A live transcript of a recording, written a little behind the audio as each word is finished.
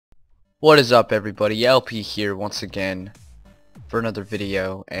What is up, everybody? LP here once again for another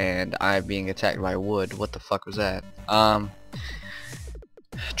video, and I'm being attacked by wood. What the fuck was that?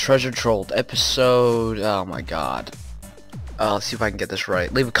 Treasure Trolled episode. Oh my god. Let's see if I can get this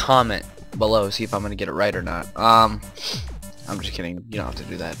right. Leave a comment below, see if I'm gonna get it right or not. I'm just kidding. You don't have to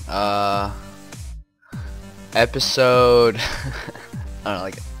do that. Episode. I don't know,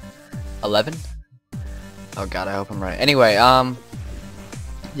 like 11. Oh god, I hope I'm right. Anyway,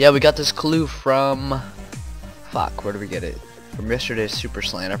 yeah, we got this clue from... Fuck, where did we get it? From yesterday's Super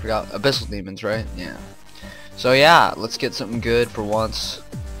Slant. I forgot. Abyssal Demons, right? Yeah. So yeah, let's get something good for once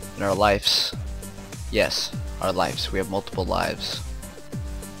in our lives. Yes, our lives. We have multiple lives.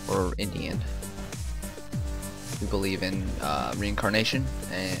 We're Indian. We believe in reincarnation.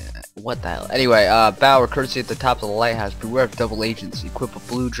 And what the hell? Anyway, bow or courtesy at the top of the lighthouse. Beware of double agents. Equip a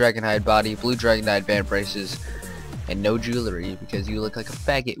blue dragonhide body, blue dragonhide band braces, and no jewelry, because you look like a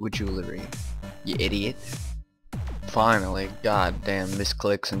faggot with jewelry. You idiot. Finally. God damn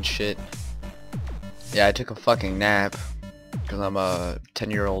misclicks and shit. Yeah, I took a fucking nap, because I'm a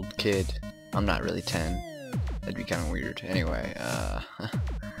 10-year-old kid. I'm not really 10. That'd be kind of weird. Anyway,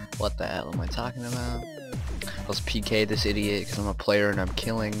 what the hell am I talking about? Let's PK this idiot, because I'm a player and I'm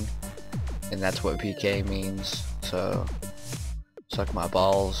killing. And that's what PK means. So, suck my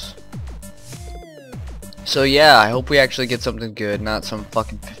balls. So yeah, I hope we actually get something good, not some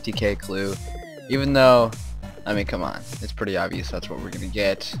fucking 50k clue. Even though, I mean, come on, it's pretty obvious that's what we're gonna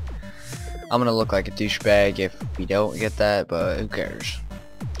get. I'm gonna look like a douchebag if we don't get that, but who cares?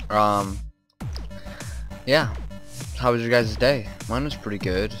 Yeah. How was your guys' day? Mine was pretty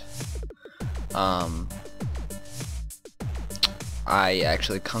good. I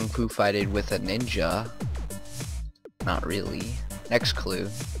actually kung fu fighted with a ninja. Not really. Next clue.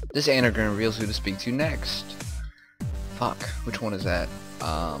 This anagram reveals who to speak to next. Fuck, which one is that?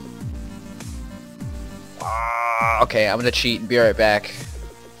 Okay, I'm gonna cheat and be right back.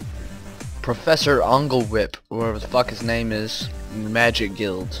 Professor Onglewhip, whatever the fuck his name is, in the Magic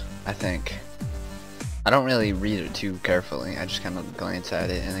Guild, I think. I don't really read it too carefully, I just kind of glance at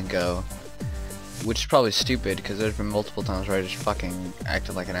it and then go. Which is probably stupid, because there's been multiple times where I just fucking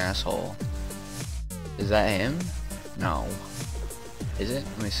acted like an asshole. Is that him? No. Is it?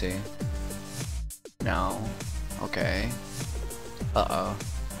 Let me see. No. Okay.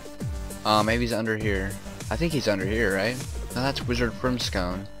 Uh-oh. Maybe he's under here. I think he's under here, right? No, that's Wizard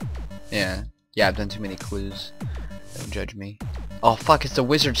Brimstone. Yeah. Yeah, I've done too many clues. Don't judge me. Oh, fuck, it's the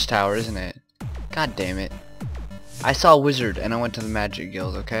Wizard's Tower, isn't it? God damn it. I saw a wizard, and I went to the Magic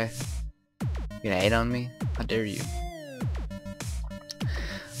Guild, okay? You gonna hate on me? How dare you?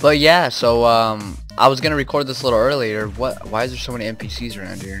 But yeah, so, I was gonna record this a little earlier. Why is there so many NPCs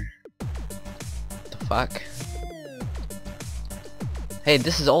around here? What the fuck? Hey,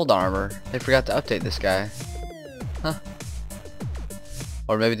 this is old armor. They forgot to update this guy. Huh.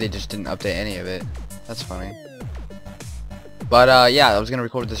 Or maybe they just didn't update any of it. That's funny. But, yeah, I was gonna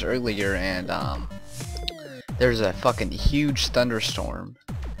record this earlier, and, there's a fucking huge thunderstorm.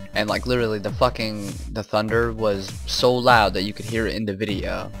 And, like, literally, the thunder was so loud that you could hear it in the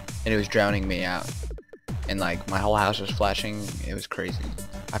video. And it was drowning me out. And, like, my whole house was flashing. It was crazy.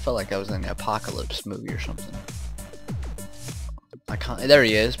 I felt like I was in an apocalypse movie or something. There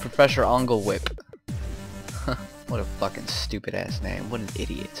he is, Professor Onglewhip. What a fucking stupid ass name. What an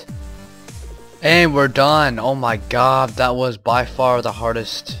idiot. And we're done. Oh my god, that was by far the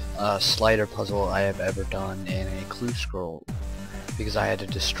hardest slider puzzle I have ever done in a clue scroll. Because I had to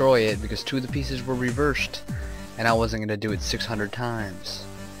destroy it because 2 of the pieces were reversed. And I wasn't going to do it 600 times.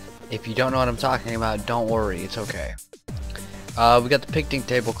 If you don't know what I'm talking about, don't worry, it's okay. We got the picnic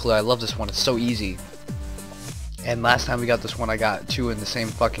table clue. I love this one, it's so easy. And last time we got this one, I got 2 in the same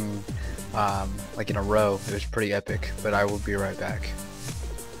fucking, like in a row. It was pretty epic, but I will be right back.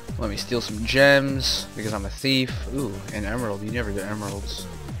 Let me steal some gems, because I'm a thief. Ooh, an emerald, you never get emeralds.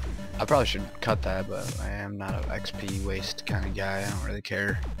 I probably should cut that, but I am not an XP waste kind of guy, I don't really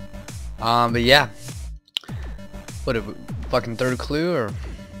care. But yeah. What, a fucking third clue, or?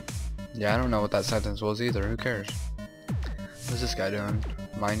 Yeah, I don't know what that sentence was either, who cares? What's this guy doing?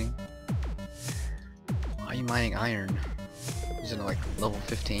 Mining? Why are you mining iron? Isn't it like level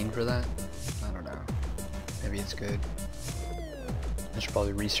 15 for that? I don't know. Maybe it's good. I should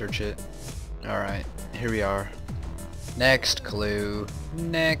probably research it. Alright, here we are. Next clue.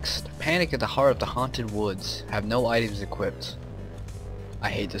 Next. Panic at the heart of the haunted woods. Have no items equipped. I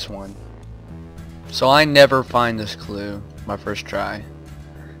hate this one. So I never find this clue my first try.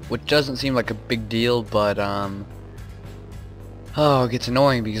 Which doesn't seem like a big deal, but oh, it gets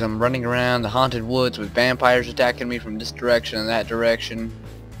annoying because I'm running around the haunted woods with vampires attacking me from this direction and that direction.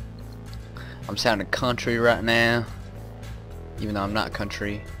 I'm sounding country right now, even though I'm not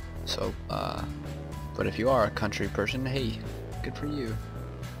country. So, but if you are a country person, hey, good for you.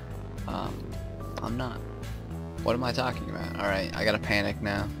 I'm not. What am I talking about? Alright, I gotta panic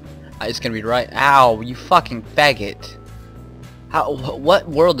now. It's gonna be right. Ow, you fucking faggot. How? What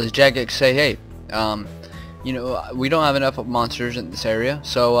world does Jagex say, hey, you know, we don't have enough monsters in this area,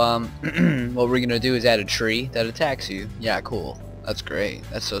 so, what we're gonna do is add a tree that attacks you. Yeah, cool. That's great.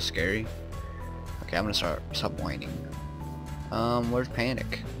 That's so scary. Okay, I'm gonna stop whining. Where's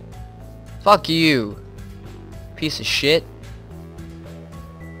Panic? Fuck you! Piece of shit.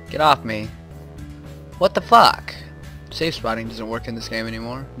 Get off me. What the fuck? Safe spotting doesn't work in this game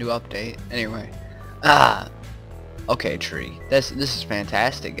anymore. New update. Anyway. Okay, tree. This is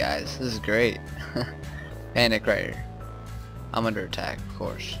fantastic, guys. This is great. Panic right here. I'm under attack, of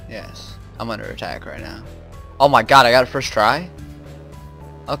course. Yes. I'm under attack right now. Oh my god, I got it first try?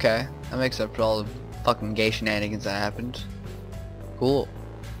 Okay. That makes up for all the fucking gay shenanigans that happened. Cool.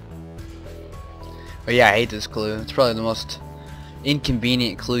 But yeah, I hate this clue. It's probably the most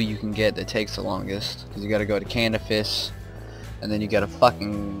inconvenient clue you can get that takes the longest. Because you gotta go to Canifis, and then you gotta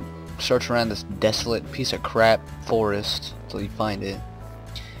fucking search around this desolate piece of crap forest till you find it.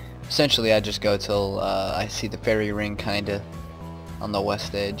 Essentially, I just go till I see the fairy ring kinda on the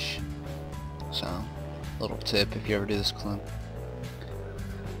west edge. So, little tip if you ever do this clue.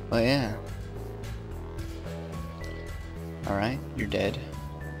 But yeah. Alright, you're dead.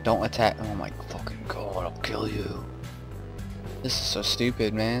 Don't attack. Oh my fucking god, I'll kill you. This is so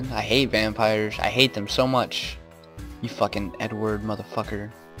stupid, man. I hate vampires. I hate them so much. You fucking Edward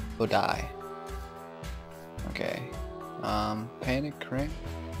motherfucker. Go die. Okay. Panic, correct?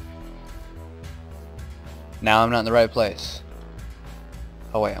 Now I'm not in the right place.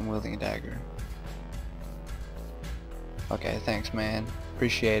 Oh wait, I'm wielding a dagger. Okay, thanks, man.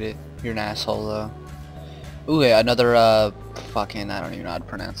 Appreciate it. You're an asshole, though. Ooh, yeah, another, fucking, I don't even know how to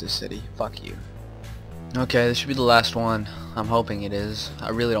pronounce this city. Fuck you. Okay, this should be the last one. I'm hoping it is. I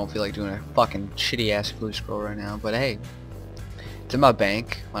really don't feel like doing a fucking shitty-ass clue scroll right now, but hey. It's in my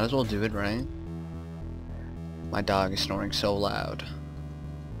bank. Might as well do it, right? My dog is snoring so loud.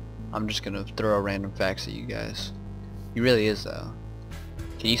 I'm just gonna throw random facts at you guys. He really is, though.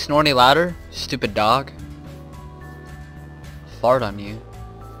 Can you snore any louder, stupid dog? Fart on you.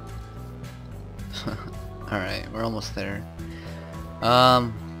 Alright, we're almost there.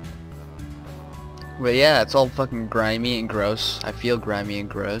 But yeah, it's all fucking grimy and gross. I feel grimy and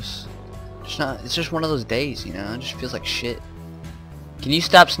gross. It's just one of those days, you know? It just feels like shit. Can you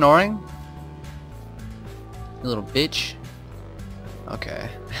stop snoring? You little bitch. Okay.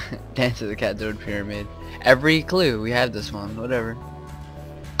 Dance to the Cat Toad Pyramid. Every clue, we have this one. Whatever.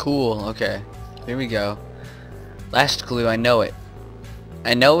 Cool, okay. Here we go. Last clue, I know it.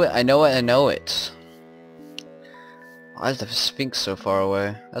 I know it, I know it, I know it. Why is the Sphinx so far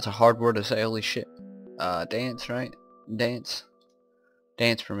away? That's a hard word to say, holy shit. Dance, right? Dance?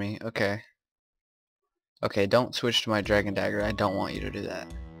 Dance for me, okay. Okay, don't switch to my dragon dagger. I don't want you to do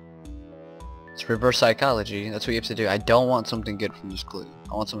that. It's reverse psychology. That's what you have to do. I don't want something good from this clue.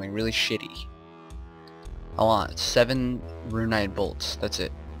 I want something really shitty. I want 7 runite bolts. That's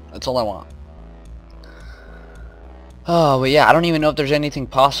it. That's all I want. Oh, but yeah, I don't even know if there's anything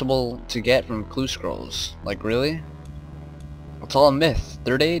possible to get from clue scrolls. Like, really? It's all a myth.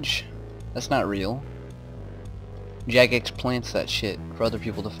 Third age? That's not real. Jagex plants that shit for other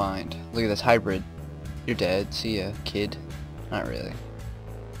people to find. Look at this hybrid. You're dead. See ya, kid. Not really.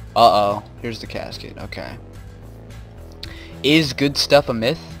 Uh-oh. Here's the casket. Okay. Is good stuff a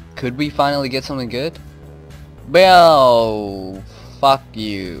myth? Could we finally get something good? Well, fuck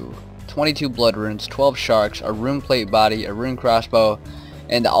you. 22 blood runes, 12 sharks, a rune plate body, a rune crossbow,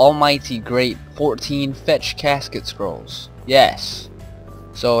 and the almighty great 14 fetch casket scrolls. Yes.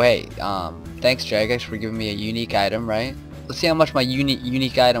 So hey, thanks Jagex for giving me a unique item, right? Let's see how much my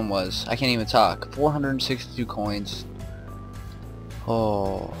unique item was. I can't even talk. 462 coins.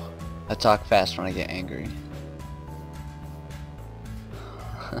 Oh, I talk fast when I get angry.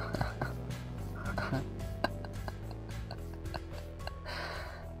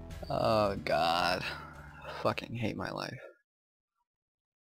 Oh god. I fucking hate my life.